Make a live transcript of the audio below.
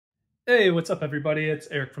Hey, what's up everybody? It's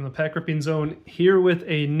Eric from the Pack Ripping Zone here with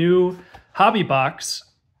a new hobby box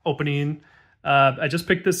opening. I just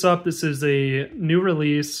picked this up. This is a new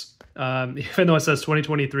release. Even though it says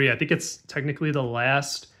 2023, I think it's technically the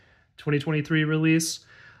last 2023 release.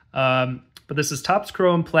 But this is Topps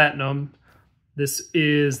Chrome Platinum. This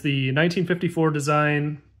is the 1954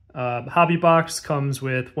 design. Hobby box comes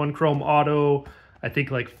with one Chrome Auto, I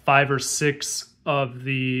think like 5 or 6 of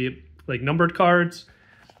the numbered cards.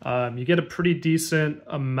 You get a pretty decent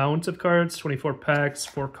amount of cards, 24 packs,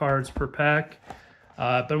 4 cards per pack.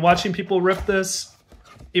 Been watching people rip this.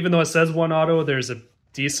 Even though it says one auto, there's a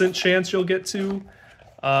decent chance you'll get 2.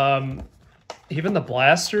 Even the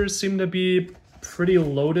blasters seem to be pretty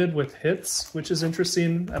loaded with hits, which is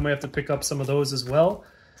interesting. I might have to pick up some of those as well.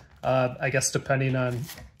 I guess depending on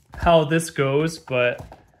how this goes,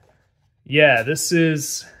 but yeah, this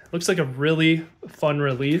looks like a really fun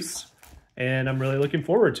release. And I'm really looking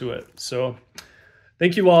forward to it. So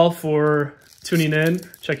thank you all for tuning in,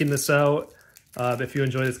 checking this out. If you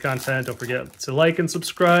enjoy this content, don't forget to like and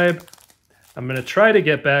subscribe. I'm going to try to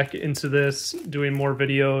get back into this, doing more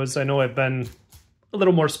videos. I know I've been a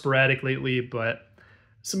little more sporadic lately, but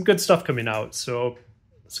some good stuff coming out. So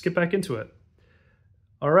let's get back into it.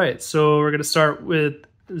 All right, so we're going to start with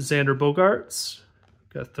Xander Bogaerts.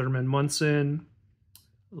 Got Thurman Munson,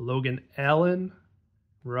 Logan Allen,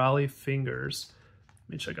 Raleigh Fingers.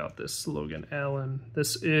 Let me check out this Logan Allen. That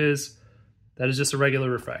is just a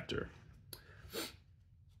regular refractor.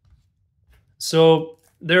 So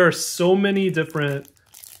there are so many different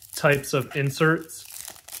types of inserts,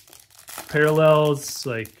 parallels,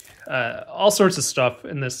 all sorts of stuff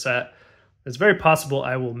in this set. It's very possible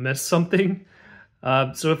I will miss something.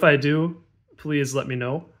 So if I do, please let me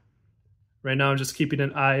know. Right now I'm just keeping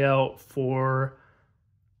an eye out for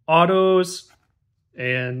autos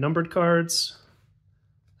and numbered cards.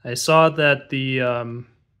 I saw that the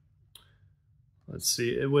let's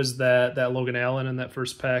see, it was that Logan Allen in that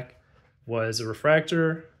first pack was a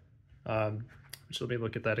refractor. Which, let me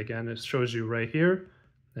look at that again. It shows you right here.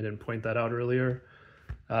 I didn't point that out earlier.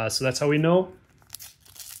 So that's how we know.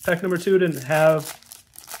 Pack number 2 didn't have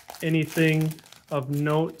anything of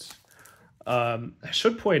note. I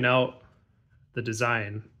should point out the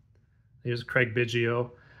design. Here's Craig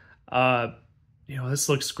Biggio. This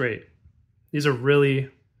looks great. These are really,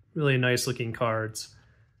 really nice looking cards.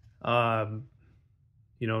 We got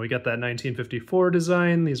that 1954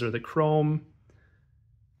 design. These are the chrome.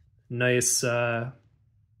 Nice, mug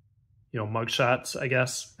shots, I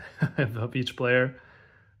guess, of each player.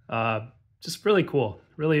 Just really cool.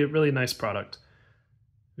 Really, really nice product.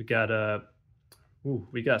 We got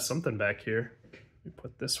we got something back here. Let me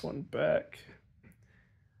put this one back.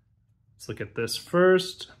 Let's look at this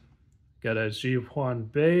first. Got a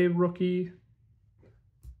Ji-Hwan Bae rookie.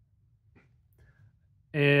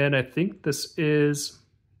 And I think this is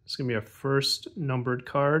going to be our first numbered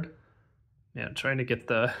card. Yeah, I'm trying to get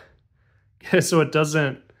so it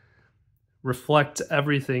doesn't reflect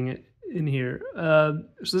everything in here. So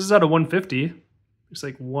this is out of 150. It's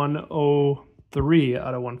like 103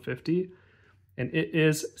 out of 150. And it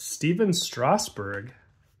is Stephen Strasburg.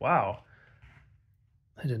 Wow.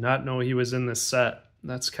 I did not know he was in this set.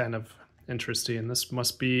 That's kind of interesting. This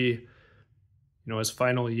must be, his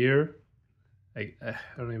final year. I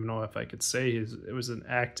don't even know if I could say it was an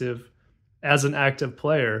active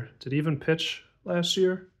player. Did he even pitch last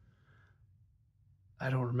year? I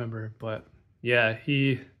don't remember, but yeah,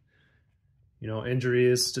 he,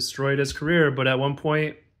 injuries destroyed his career. But at one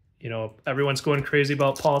point, everyone's going crazy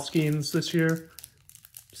about Paul Skeens this year.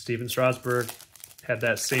 Stephen Strasburg had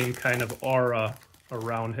that same kind of aura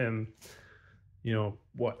around him,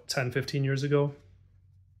 10, 15 years ago.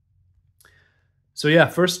 So yeah,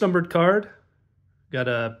 first numbered card. Got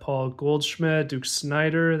a Paul Goldschmidt, Duke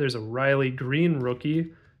Snider. There's a Riley Green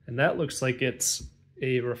rookie, and that looks like it's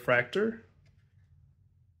a refractor.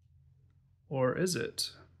 Or is it?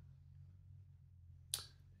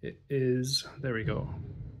 It is, there we go.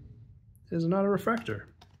 It is not a refractor.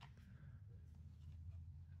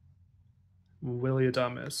 Willy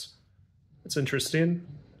Adames. That's interesting.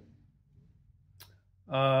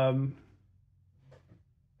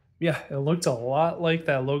 Yeah, it looked a lot like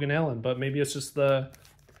that Logan Allen, but maybe it's just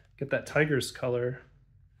get that Tigers color.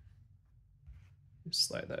 Just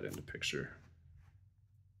slide that into picture.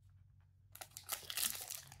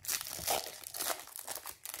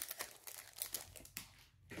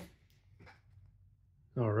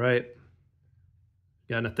 All right.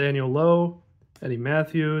 Got Nathaniel Lowe, Eddie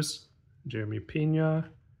Matthews, Jeremy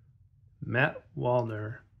Pena, Matt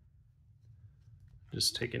Wallner.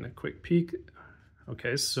 Just taking a quick peek.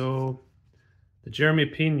 Okay, so the Jeremy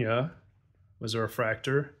Pena was a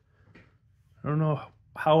refractor. I don't know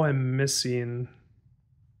how I'm missing.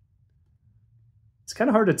 It's kind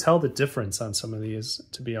of hard to tell the difference on some of these,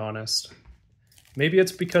 to be honest. Maybe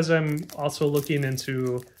it's because I'm also looking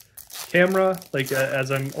into camera, like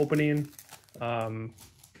as I'm opening.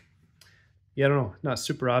 Yeah, I don't know, not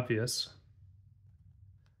super obvious.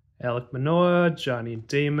 Alek Manoah, Johnny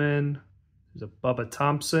Damon, there's a Bubba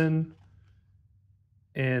Thompson,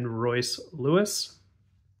 and Royce Lewis.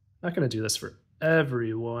 Not going to do this for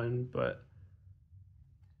everyone, but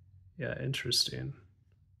yeah, interesting.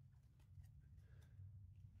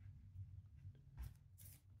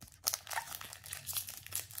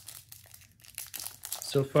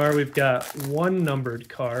 So far, we've got one numbered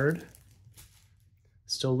card.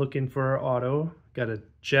 Still looking for our auto. Got a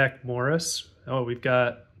Jack Morris. Oh, we've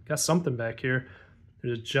got something back here.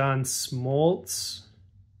 There's a John Smoltz.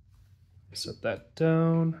 Set that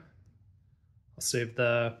down. I'll save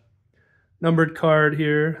the numbered card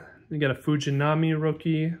here. We got a Fujinami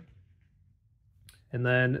rookie. And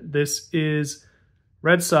then this is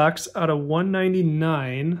Red Sox out of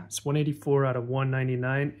 199. It's 184 out of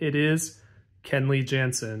 199. It is Kenley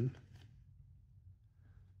Jansen.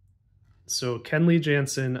 So Kenley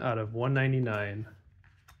Jansen out of 199.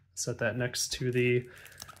 Set that next to the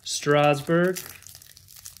Strasburg.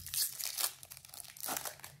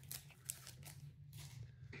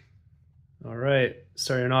 All right,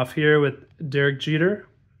 starting off here with Derek Jeter,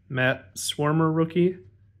 Matt Swarmer rookie.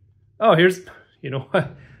 Oh, here's, you know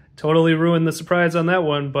what? Totally ruined the surprise on that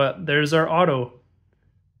one, but there's our auto.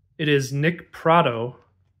 It is Nick Pratto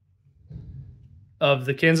of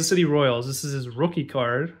the Kansas City Royals. This is his rookie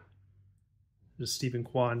card. There's Stephen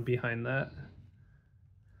Kwan behind that.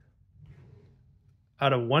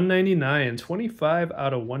 Out of 199, 25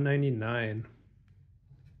 out of 199.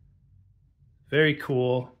 Very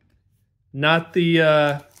cool. Not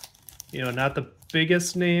the, not the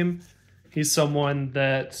biggest name. He's someone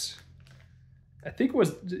that I think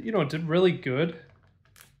was, did really good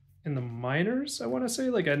in the minors, I want to say.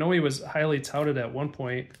 Like, I know he was highly touted at one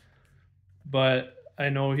point, but I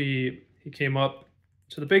know he came up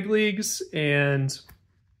to the big leagues and,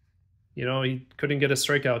 he couldn't get his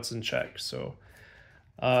strikeouts in check. So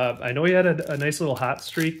I know he had a nice little hot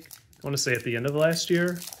streak, I want to say at the end of last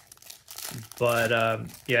year. But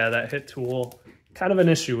yeah, that hit tool, kind of an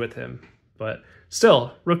issue with him. But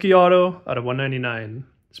still, rookie auto out of 199.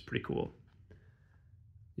 It's pretty cool.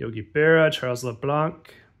 Yogi Berra, Charles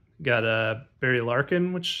LeBlanc. Got a Barry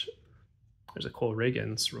Larkin, which there's a Cole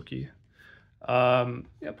Reagans rookie.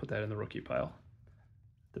 Yeah, put that in the rookie pile.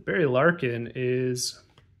 The Barry Larkin is,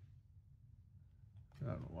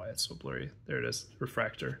 I don't know why it's so blurry. There it is,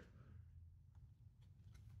 refractor.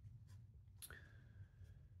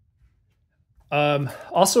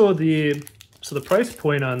 Also the price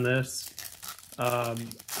point on this,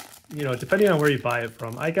 depending on where you buy it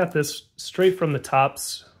from, I got this straight from the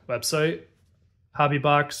Topps website. Hobby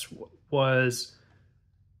box was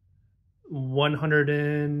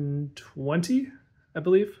 120, I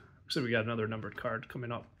believe. So we got another numbered card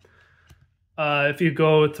coming up. If you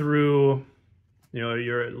go through,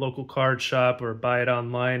 your local card shop or buy it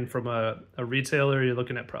online from a retailer, you're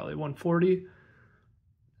looking at probably 140.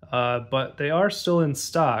 But they are still in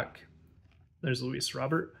stock. There's Luis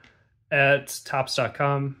Robert at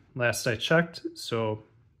Topps.com last I checked. So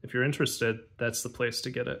if you're interested, that's the place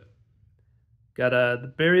to get it. Got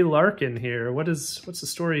the Barry Larkin here. What's the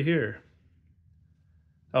story here?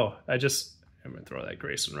 Oh, I'm gonna throw that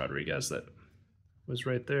Grayson Rodriguez that was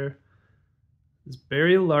right there. This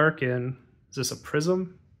Barry Larkin. Is this a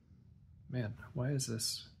prism? Man, why is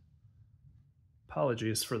this?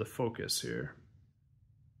 Apologies for the focus here.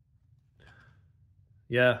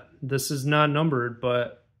 Yeah, this is not numbered,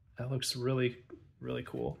 but that looks really, really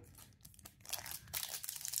cool.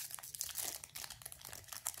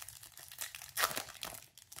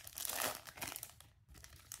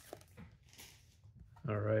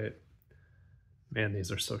 All right. Man,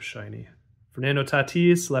 these are so shiny. Fernando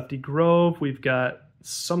Tatis, Lefty Grove. We've got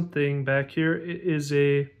something back here. It is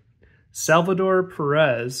a Salvador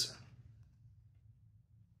Perez.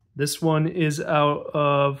 This one is out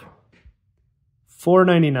of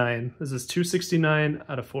 499. This is 269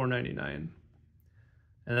 out of 499.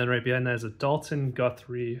 And then right behind that is a Dalton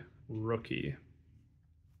Guthrie rookie.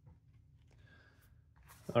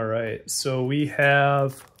 All right, so we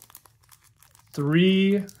have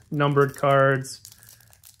 3 numbered cards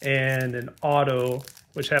and an auto,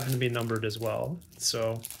 which happen to be numbered as well.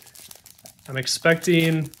 So I'm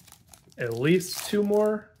expecting at least 2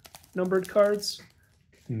 more numbered cards,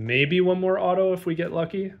 maybe 1 more auto if we get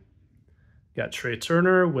lucky. Got Trey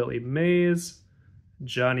Turner, Willie Mays,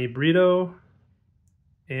 Johnny Brito,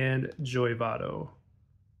 and Joey Votto.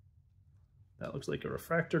 That looks like a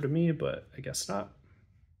refractor to me, but I guess not.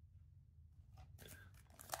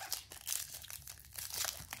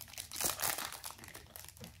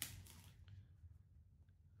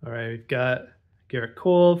 All right, we've got Garrett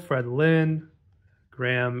Cole, Fred Lynn,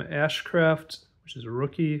 Graham Ashcraft, which is a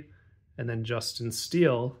rookie, and then Justin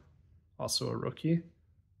Steele, also a rookie.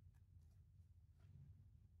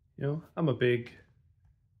 You know, I'm a big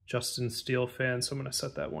Justin Steele fan, so I'm going to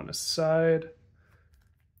set that one aside.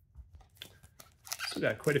 Still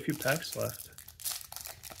got quite a few packs left.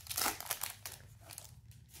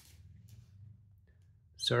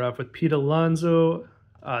 Start off with Pete Alonso,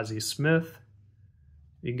 Ozzie Smith,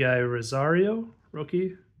 Guy Rosario,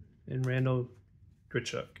 rookie, and Randall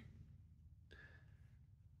Grichuk.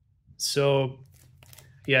 So,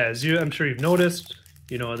 yeah, as I'm sure you've noticed,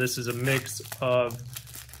 you know, this is a mix of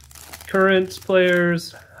current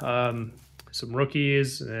players, some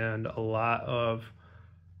rookies, and a lot of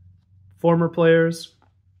former players.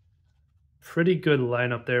 Pretty good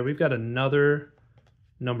lineup there. We've got another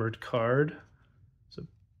numbered card. So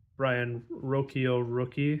Brian Rocchio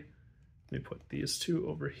rookie. Let me put these two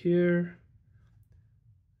over here.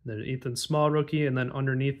 Then Ethan Small rookie, and then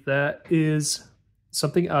underneath that is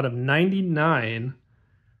something out of 99.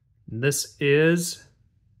 This is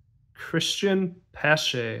Christian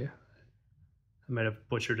Pache. I might have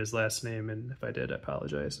butchered his last name, and if I did, I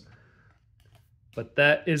apologize. But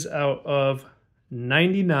that is out of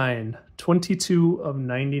 99, 22 of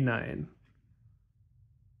 99.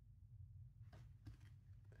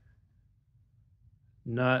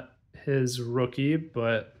 Not his rookie,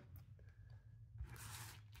 but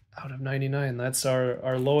out of 99. That's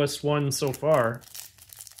our lowest one so far.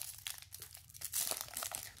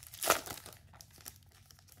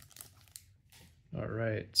 All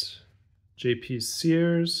right. JP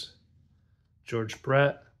Sears, George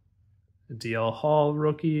Brett, DL Hall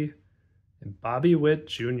rookie, and Bobby Witt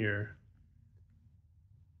Jr.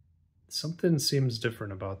 Something seems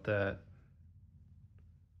different about that.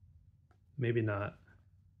 Maybe not.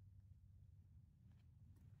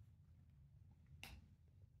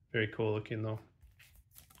 Very cool looking though.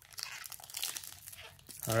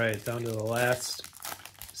 All right, down to the last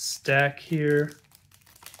stack here.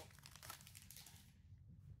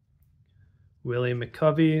 Willie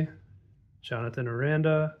McCovey, Jonathan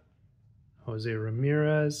Aranda, Jose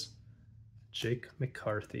Ramirez, Jake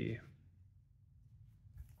McCarthy.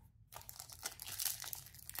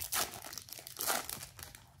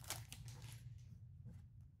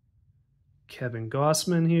 Kevin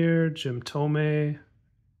Gossman here, Jim Thome,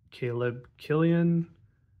 Caleb Killian,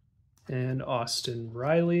 and Austin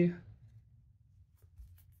Riley.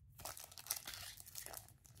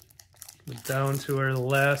 Down to our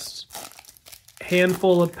last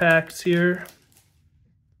handful of packs here.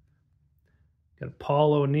 Got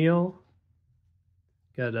Paul O'Neill.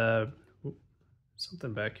 Got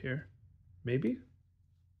something back here. Maybe?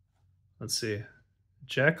 Let's see.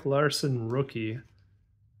 Jack Larson rookie.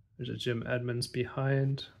 There's a Jim Edmonds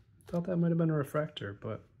behind. Thought that might have been a refractor,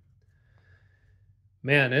 but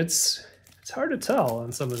man, it's hard to tell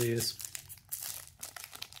on some of these.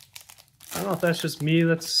 I don't know if that's just me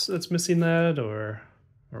that's missing that or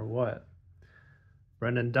what.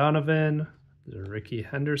 Brendan Donovan, Ricky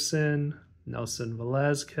Henderson, Nelson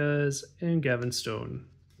Velazquez, and Gavin Stone.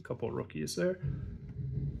 A couple rookies there.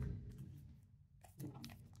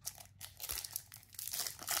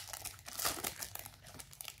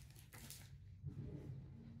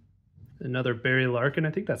 Another Barry Larkin. I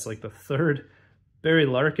think that's like the third Barry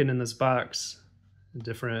Larkin in this box.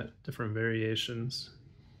 Different variations.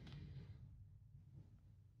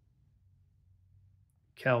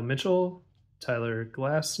 Cal Mitchell, Tyler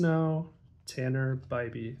Glasnow, Tanner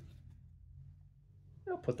Bybee.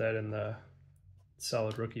 I'll put that in the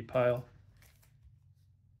solid rookie pile.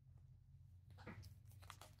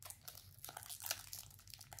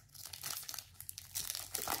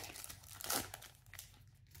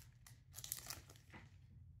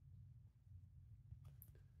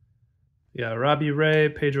 Yeah, Robbie Ray,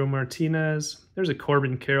 Pedro Martinez. There's a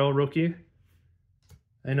Corbin Carroll rookie.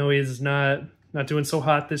 I know he's not doing so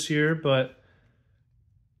hot this year, but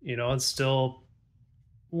you know, it's still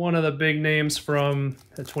one of the big names from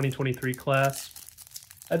the 2023 class.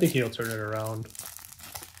 I think he'll turn it around.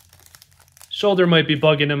 Shoulder might be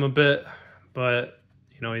bugging him a bit, but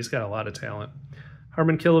you know, he's got a lot of talent.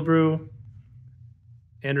 Harmon Killebrew,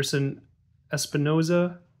 Anderson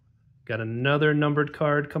Espinoza. Got another numbered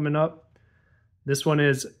card coming up. This one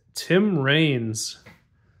is Tim Raines.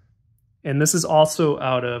 And this is also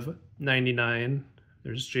out of 99.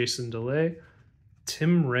 There's Jason DeLay.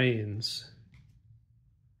 Tim Raines.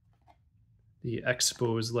 the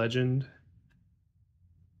Expos Legend.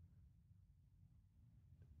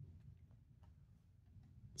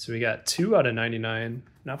 So we got 2 out of 99.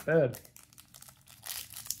 Not bad.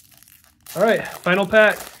 All right, final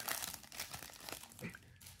pack.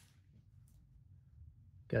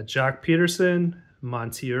 Got Jock Peterson,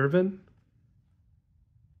 Monty Irvin.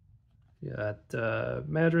 Got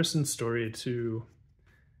Madras and Story to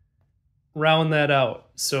round that out.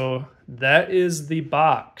 So that is the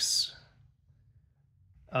box.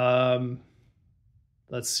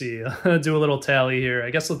 Let's see. Do a little tally here. I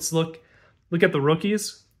guess let's look at the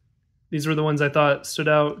rookies. These were the ones I thought stood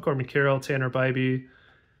out. Corbin Carroll, Tanner Bybee,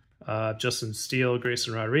 Justin Steele,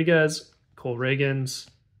 Grayson Rodriguez, Cole Reagans,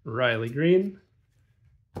 Riley Green.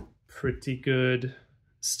 Pretty good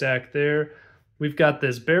stack there. We've got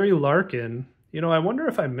this Barry Larkin. You know, I wonder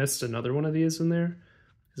if I missed another one of these in there,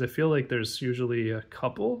 because I feel like there's usually a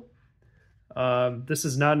couple. This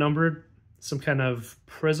is not numbered. Some kind of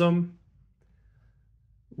prism.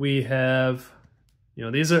 We have, you know,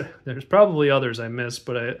 there's probably others I missed,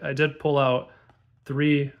 but I did pull out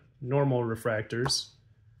 3 normal refractors.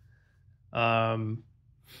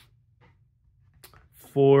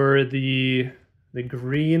 For the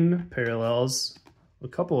green parallels, a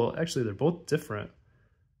couple, actually they're both different,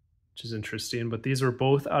 which is interesting, but these were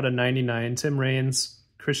both out of 99. Tim Raines,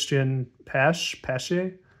 Christian Pache.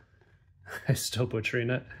 I'm still butchering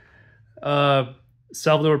it.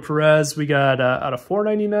 Salvador Perez, we got out of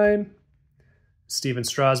 499. Steven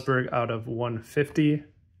Strasburg out of 150.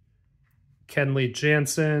 Kenley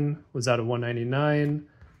Jansen was out of 199.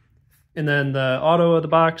 And then the auto of the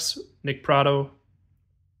box, Nick Prado,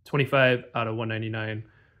 25 out of 199.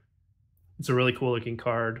 It's a really cool looking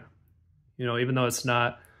card. You know, even though it's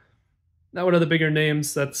not one of the bigger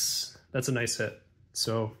names, that's a nice hit.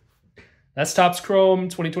 So that's Topps Chrome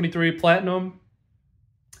 2023 Platinum.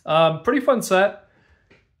 Pretty fun set.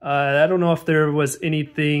 I don't know if there was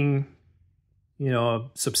anything, you know,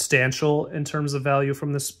 substantial in terms of value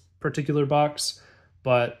from this particular box,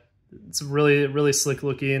 but it's really, really slick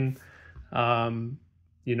looking.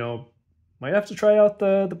 You know, might have to try out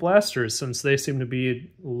the blasters, since they seem to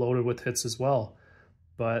be loaded with hits as well.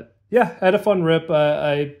 But yeah, I had a fun rip.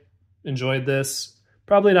 I enjoyed this.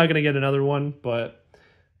 Probably not going to get another one, but,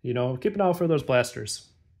 you know, keep an eye out for those blasters.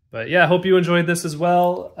 But yeah, I hope you enjoyed this as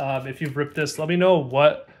well. If you've ripped this, let me know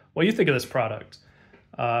what you think of this product.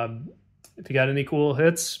 If you got any cool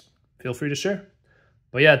hits, feel free to share.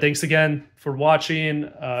 But yeah, thanks again for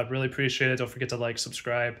watching. Really appreciate it. Don't forget to like,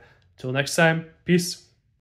 subscribe. Till next time, peace.